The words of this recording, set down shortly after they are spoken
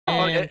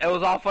man. It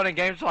was all fun and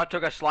games, so I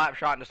took a slap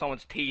shot into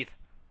someone's teeth.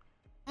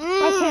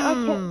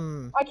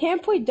 I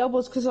can't play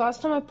doubles because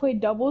last time I played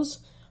doubles,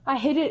 I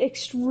hit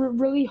it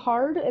really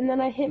hard, and then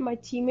I hit my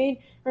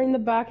teammate right in the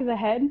back of the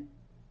head.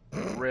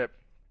 Rip.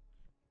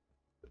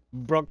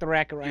 Broke the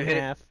racket right in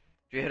half.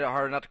 Did you hit it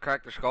hard enough to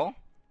crack the skull?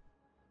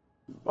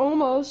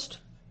 Almost.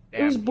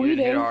 Damn, It was you didn't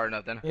bleeding. hit it hard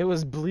enough then. It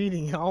was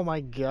bleeding. Oh my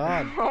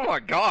god. Oh my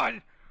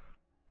god.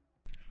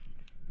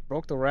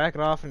 Broke the racket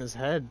off in his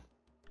head.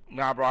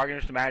 Nah, bro, I can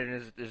just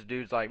imagine this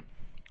dude's like,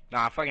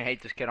 nah, I fucking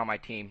hate this kid on my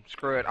team.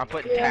 Screw it, I'm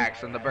putting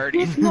tax on the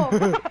birdies. No.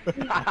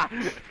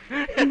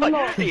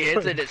 Like, he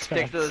hits it, it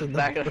sticks to the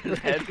back of his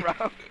head, bro.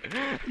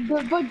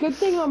 But good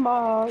thing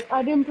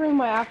I didn't bring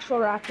my actual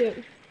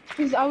racket.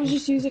 Because I was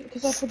just using it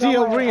because I forgot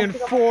Steel my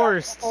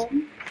reinforced.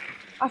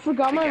 I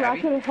forgot my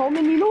racket at home,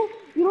 and you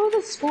know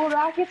the school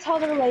rackets, how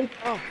they're like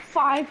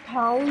 5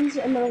 pounds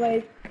and they're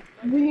like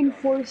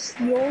reinforced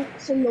steel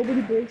so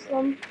nobody breaks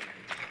them.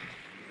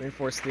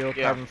 Reinforced steel,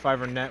 Yeah. carbon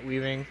fiber net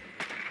weaving,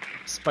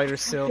 spider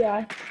silk.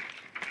 Yeah.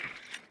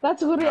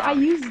 That's literally, I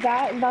used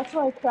that, and that's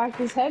why I cracked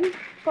his head.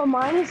 But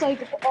mine is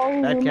like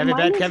all Back heavy,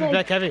 back heavy,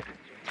 back heavy.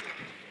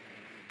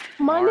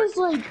 Mine is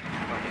like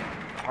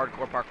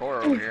Hardcore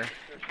parkour over here.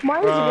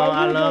 mine's Bro, I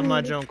lighter love than,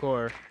 my jump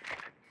core.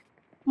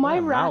 my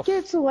Oh, mouth.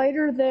 racket's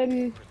lighter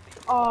than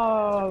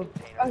a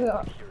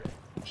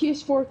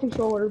PS4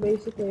 controller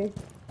basically.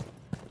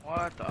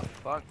 What the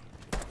fuck?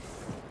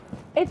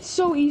 It's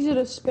so easy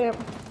to spam.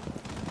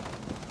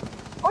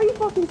 Are you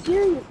fucking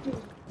serious, dude?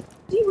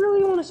 Do you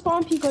really want to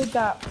spawn peek like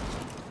that?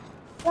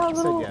 That I said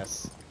little...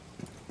 yes.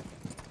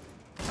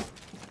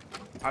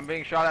 I'm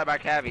being shot at by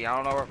Cavi. I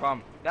don't know where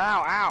from. Ow,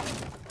 ow.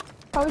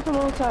 Probably from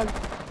outside.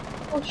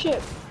 Oh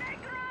shit.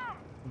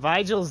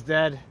 Vigel's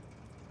dead.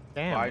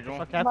 Damn, Vigil?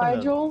 what the fuck happened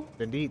Vigil? to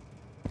Bandit?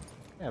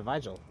 Yeah,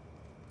 Vigil.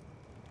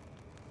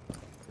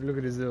 Look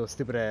at his little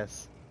stupid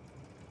ass.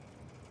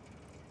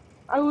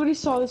 I literally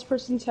saw this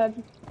person's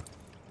head.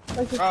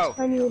 Like this Bro.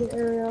 tiny little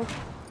area.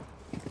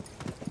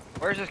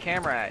 Where's this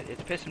camera at?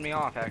 It's pissing me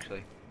off,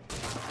 actually.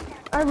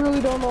 I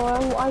really don't know.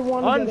 I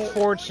want to get it.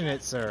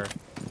 Unfortunate, sir.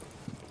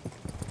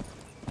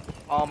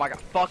 Oh my god.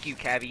 Fuck you,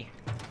 Cavi.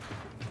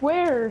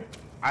 Where?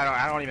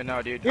 I don't even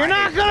know, dude. You're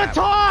not gonna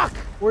talk!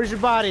 Where's your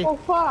body? Oh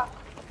fuck.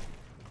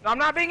 I'm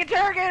not being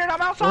interrogated. I'm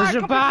outside. Where's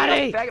your Come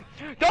pick me body? up,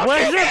 faggot. Don't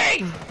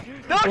shoot me!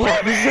 Don't shoot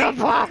Where's your me!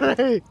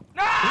 body?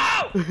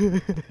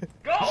 No!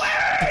 Go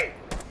away!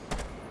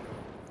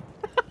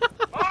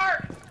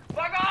 Mark!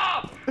 Fuck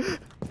off!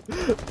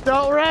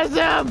 Don't res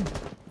him!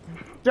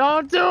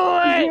 Don't do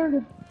it!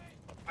 Here.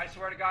 I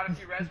swear to God, if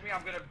you res me,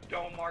 I'm gonna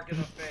dome Mark in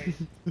the face.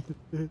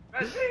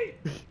 Res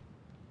me!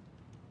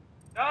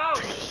 No!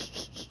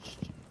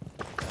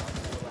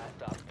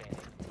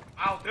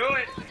 I'll do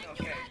it!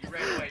 Okay, you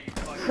ran away, you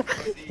fucking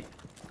pussy.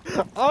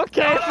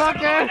 Okay, No,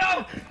 fucker!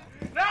 no,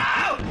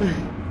 no, no,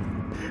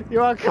 no! You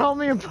wanna call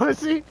me a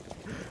pussy?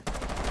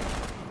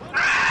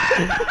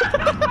 God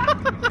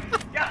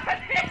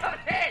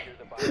damn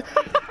it!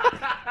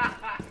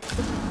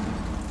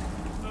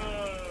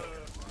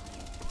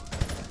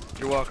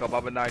 You're welcome,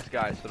 I'm a nice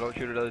guy, so don't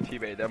shoot another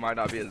teammate. That might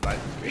not be as nice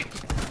as me.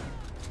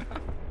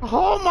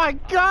 Oh my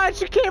god,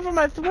 she came from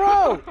my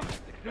throat!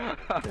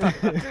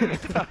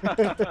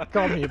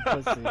 Call me a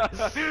pussy.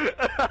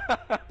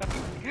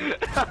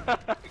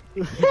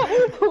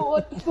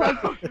 What the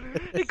fuck?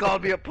 He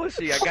called me a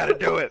pussy, I gotta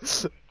do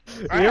it.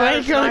 You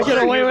ain't gonna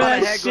get away with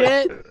that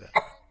shit!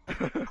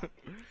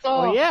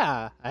 Oh Oh,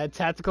 yeah, I had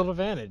tactical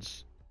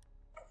advantage.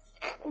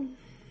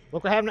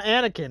 Look what happened to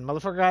Anakin.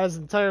 Motherfucker got his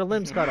entire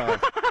limbs cut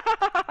off.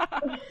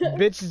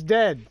 Bitch is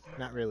dead.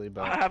 Not really, I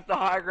but... have the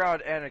high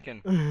ground,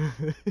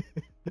 Anakin.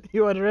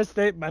 You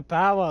underestimate my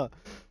power.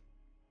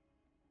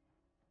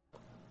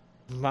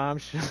 Mom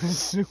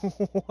should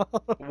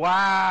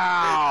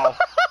Wow!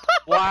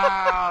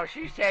 Wow,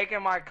 she's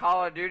taking my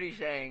Call of Duty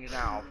sayings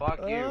now.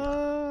 Fuck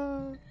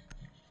you.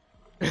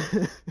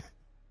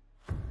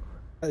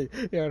 Hey,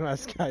 you're a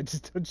nice guy,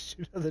 just don't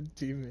shoot other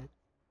teammates.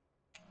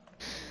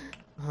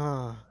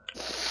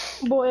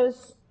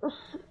 boys.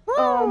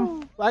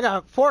 I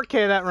got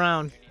 4K that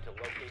round.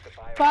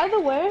 By the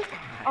way,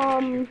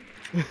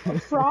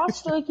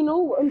 Frost, like, you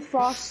know, in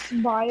Frost's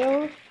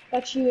bio,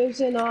 that she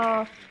lives in,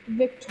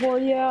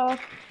 Victoria,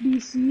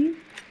 BC,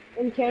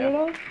 in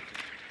Canada?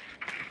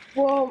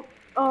 Well,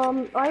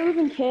 I live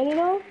in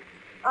Canada.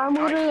 I'm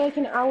literally like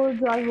an hour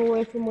drive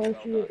away from where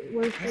she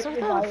That's the what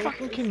bio the is.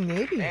 fucking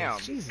Canadians. Damn.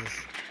 Jesus.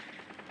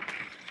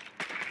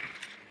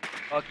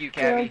 Fuck you,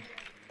 Cavi. Yeah.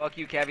 Fuck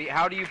you, Cavi.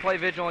 How do you play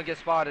Vigil and get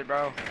spotted,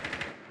 bro?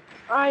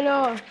 I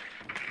know.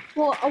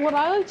 Well, what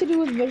I like to do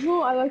with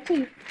visual, I like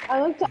to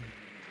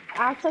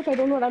act like I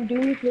don't know what I'm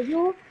doing with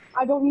visual.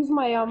 I don't use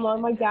my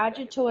my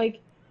gadget to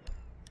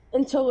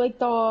until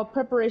the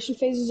preparation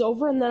phase is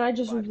over, and then I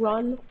just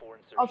run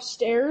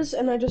upstairs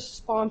and I just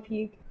spawn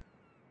peek.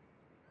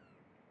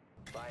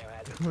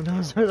 Who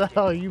knows where the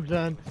hell you've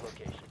been?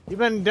 You've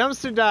been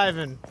dumpster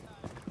diving.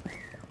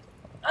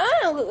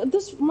 Ah,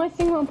 this my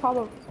finger on pop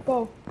up.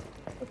 Go.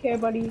 Okay,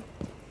 buddy.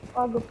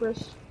 I'll go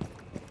first.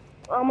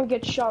 I'm gonna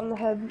get shot in the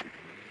head.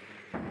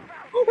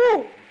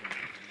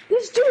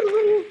 this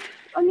dude.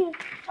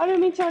 I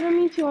didn't mean to. I didn't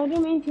mean to. I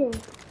didn't mean to.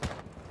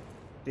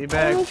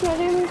 D-bag. I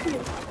didn't mean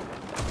to.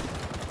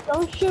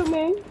 Don't shoot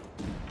me.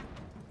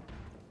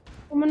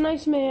 I'm a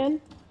nice man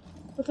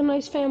with a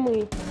nice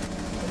family.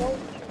 Don't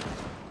shoot.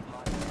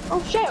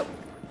 Oh shit!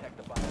 Protect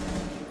the bomb.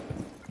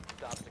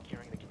 Stop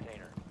securing the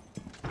container.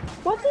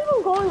 What's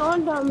even going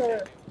on down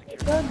there?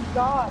 Good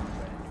God.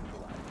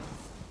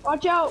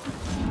 Watch out.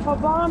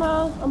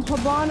 Habana. I'm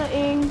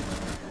Habana-ing.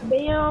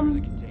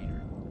 Bam.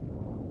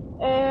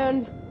 Container.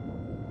 And...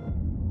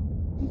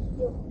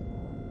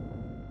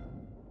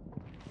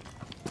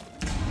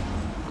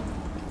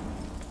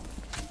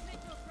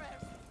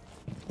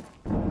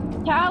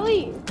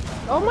 Callie!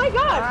 Oh my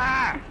god!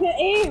 Ah! I can't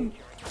aim!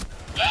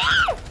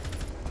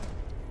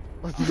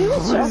 What Dude,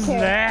 is okay.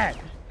 that?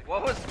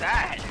 What was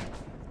that?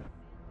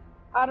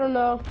 I don't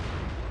know.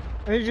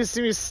 I you just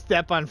see me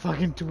step on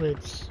fucking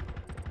Twitch.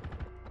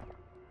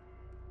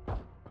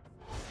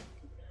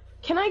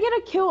 Can I get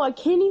a kill? I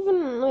can't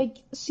even, like,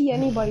 see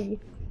anybody.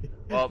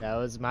 Well, That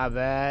was my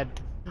bad.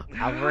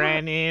 I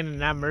ran in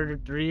and I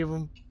murdered 3 of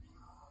them.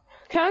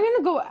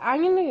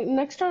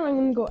 Next time I'm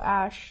gonna go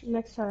Ash.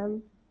 Next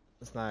time.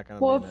 It's not gonna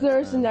Well, be if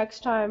there's a time.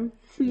 next time.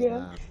 It's Yeah.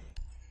 not.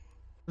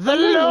 The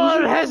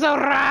Lord has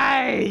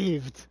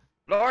arrived!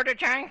 Lord of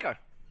Chanka.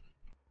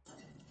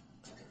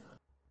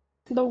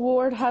 The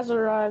Lord has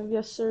arrived,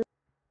 yes sir.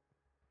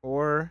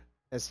 Or,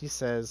 as he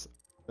says,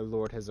 the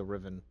Lord has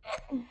arriven.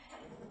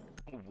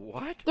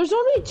 What? There's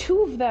only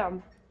 2 of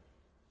them.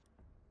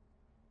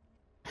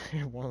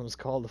 One of them's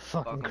called the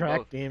fucking Fucking crack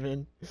both.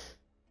 demon.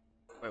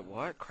 Wait,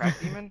 what? Crack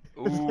demon?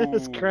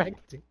 It's crack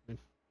demon.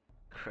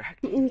 Crack.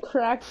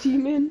 Crack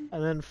demon.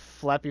 And then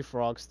Flappy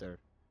Frogster.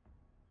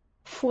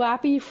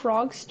 Flappy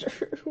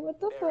Frogster. What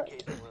the fuck?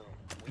 Barricade the room.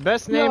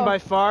 Best name No. by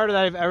far that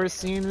I've ever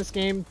seen in this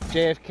game,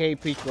 JFK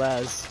Peak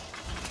Laz.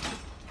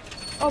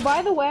 Oh,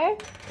 by the way.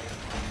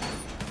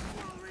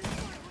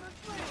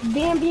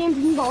 Bam, bam,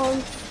 bing bong.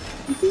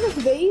 You see this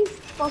vase?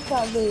 Fuck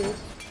that vase.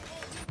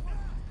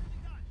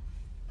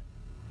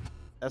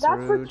 That's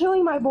That's for rude.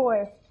 killing my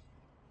boy.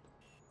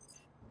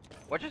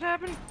 What just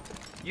happened?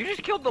 You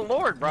just killed the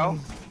Lord, bro.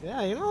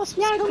 Yeah, you know,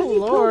 Yeah, yeah, because he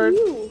Lord.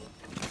 killed you.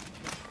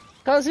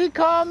 Cause he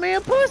called me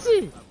a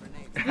pussy.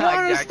 You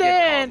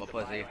understand? I get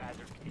called a pussy.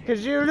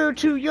 Cause you're a little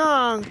too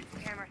young.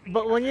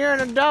 But when you're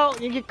an adult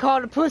and you get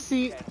called a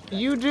pussy,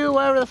 you do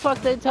whatever the fuck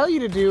they tell you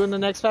to do in the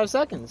next 5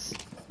 seconds.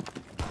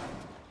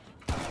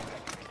 Counting.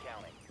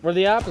 Or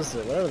the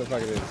opposite, whatever the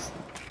fuck it is.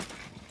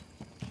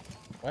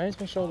 Why is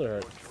my shoulder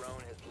hurt? Drone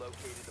has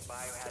located the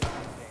biohazard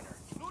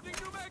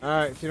container.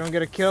 Alright, if you don't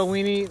get a kill,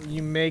 Weenie,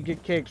 you may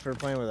get kicked for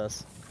playing with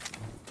us.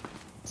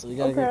 So you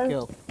gotta get a Okay.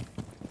 kill.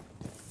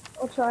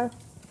 I'll try.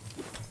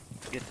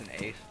 Gets an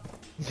ace.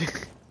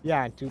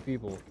 Yeah, 2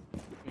 people.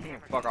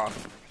 Fuck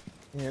off.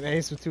 Yeah, an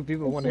ace with 2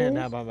 people, 1 hand,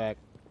 Okay. have my back.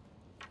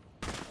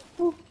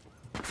 Ooh.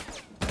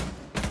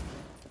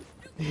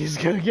 He's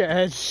gonna get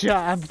headshot,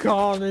 I'm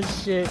calling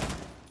this shit.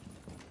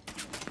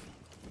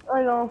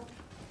 I know.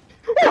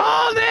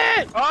 Called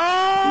it!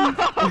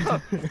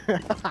 Oh!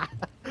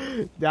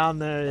 Down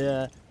there,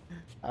 yeah.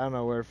 I don't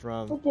know where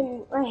from.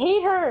 Fucking, I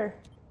hate her.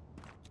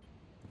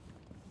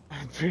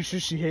 I'm pretty sure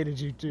she hated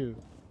you too.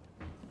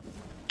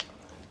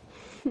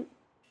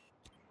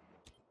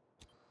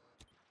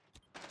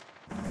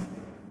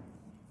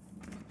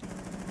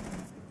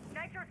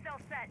 Nitro cell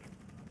set.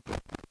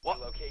 What?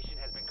 Location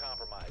has been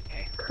compromised.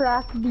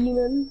 Crack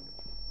demon.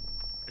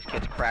 This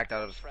kid's cracked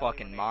out of his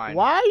fucking mind.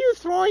 Why are you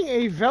throwing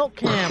a Velt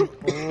cam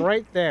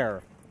right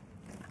there?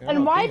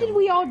 And why did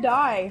we all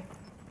die?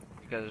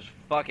 Because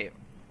fuck it.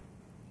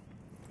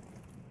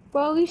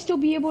 Well, at least you'll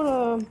be able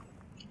to.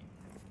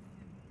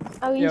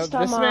 At Yo, least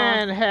this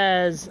man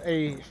has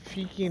a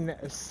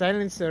freaking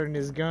silencer in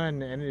his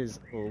gun and it is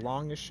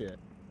long as shit.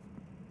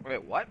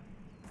 Wait, what?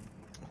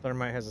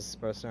 Thermite has a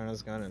suppressor on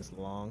his gun and it's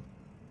long.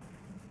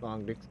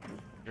 Long dick.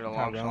 You're a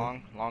long Tyrone.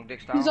 schlong? Long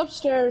dick style? He's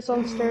upstairs,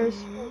 upstairs.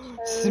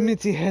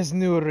 Smitty has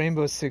new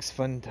Rainbow Six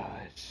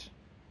Fundage.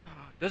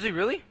 Does he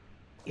really?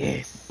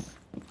 Yes.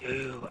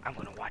 Ew, I'm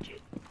gonna watch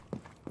it.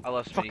 I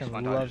love Smitty's Fucking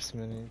fun love times.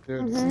 Smitty.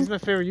 Dude, Mhm. he's my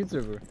favorite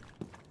YouTuber.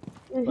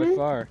 By Mhm.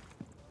 far.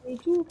 Me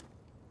too.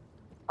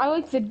 I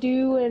like the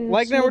do and.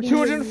 Like number Smitty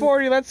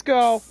 240, let's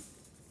go.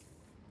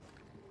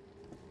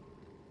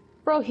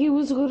 Bro, he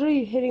was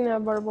literally hitting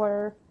that barbed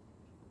wire.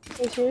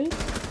 Are you serious?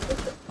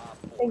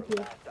 Thank you.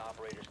 Last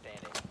operator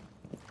standing.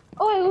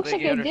 Oh, it I don't looks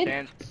think like he I did.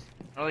 understands.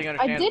 I don't think he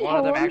understands. did One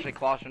of them hit him. actually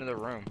crossed into the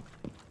room.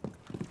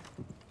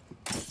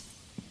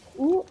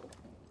 Ooh.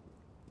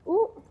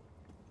 Ooh.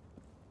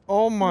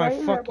 Oh my Right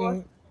in there,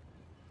 fucking.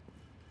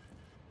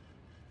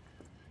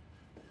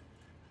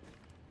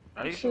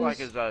 I used to like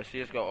his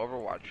CSGO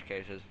Overwatch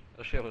cases.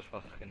 That shit was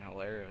fucking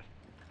hilarious.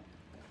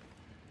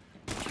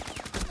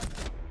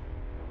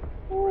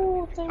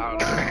 Ooh, thank I don't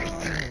God.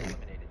 know.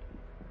 Eliminated.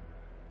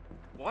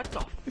 What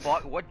the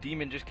fuck? What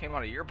demon just came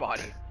out of your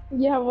body?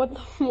 Yeah, what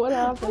I'm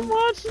happened?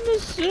 watching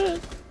this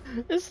shit.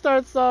 It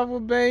starts off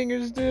with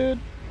bangers, dude.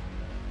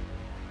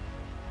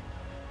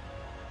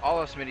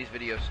 All of Smitty's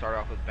videos start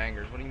off with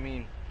bangers. What do you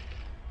mean?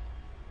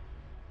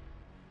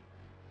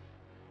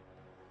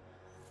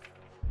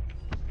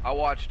 I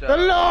watched The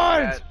Lord!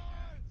 Wildcat,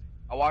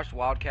 I watched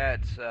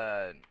Wildcat's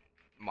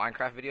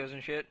Minecraft videos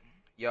and shit.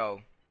 Yo,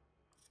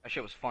 that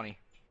shit was funny.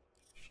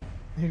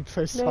 He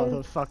pushed all Man.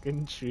 the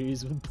fucking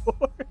trees with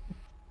board.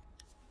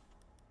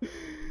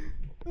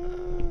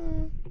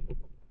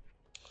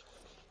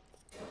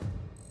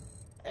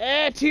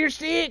 Tier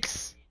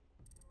 6!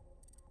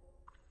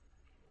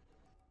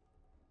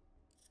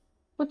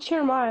 What tier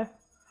am I?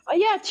 Oh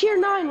yeah, tier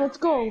 9, let's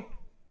go.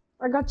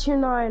 I got tier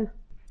 9.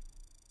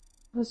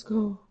 Let's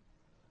go.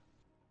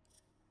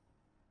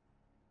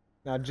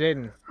 Now,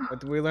 Jaden, what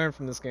did we learn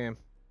from this game?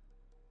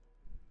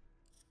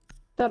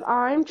 That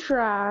I'm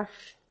trash.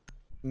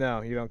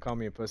 No, you don't call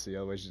me a pussy,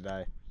 otherwise you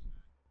die.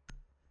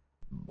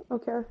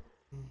 Okay.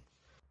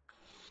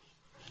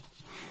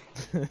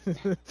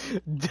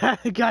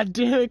 God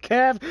damn it,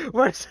 Kev!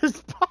 Where's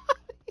his body?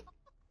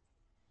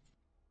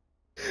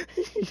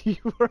 You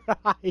were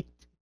right.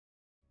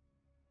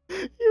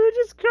 You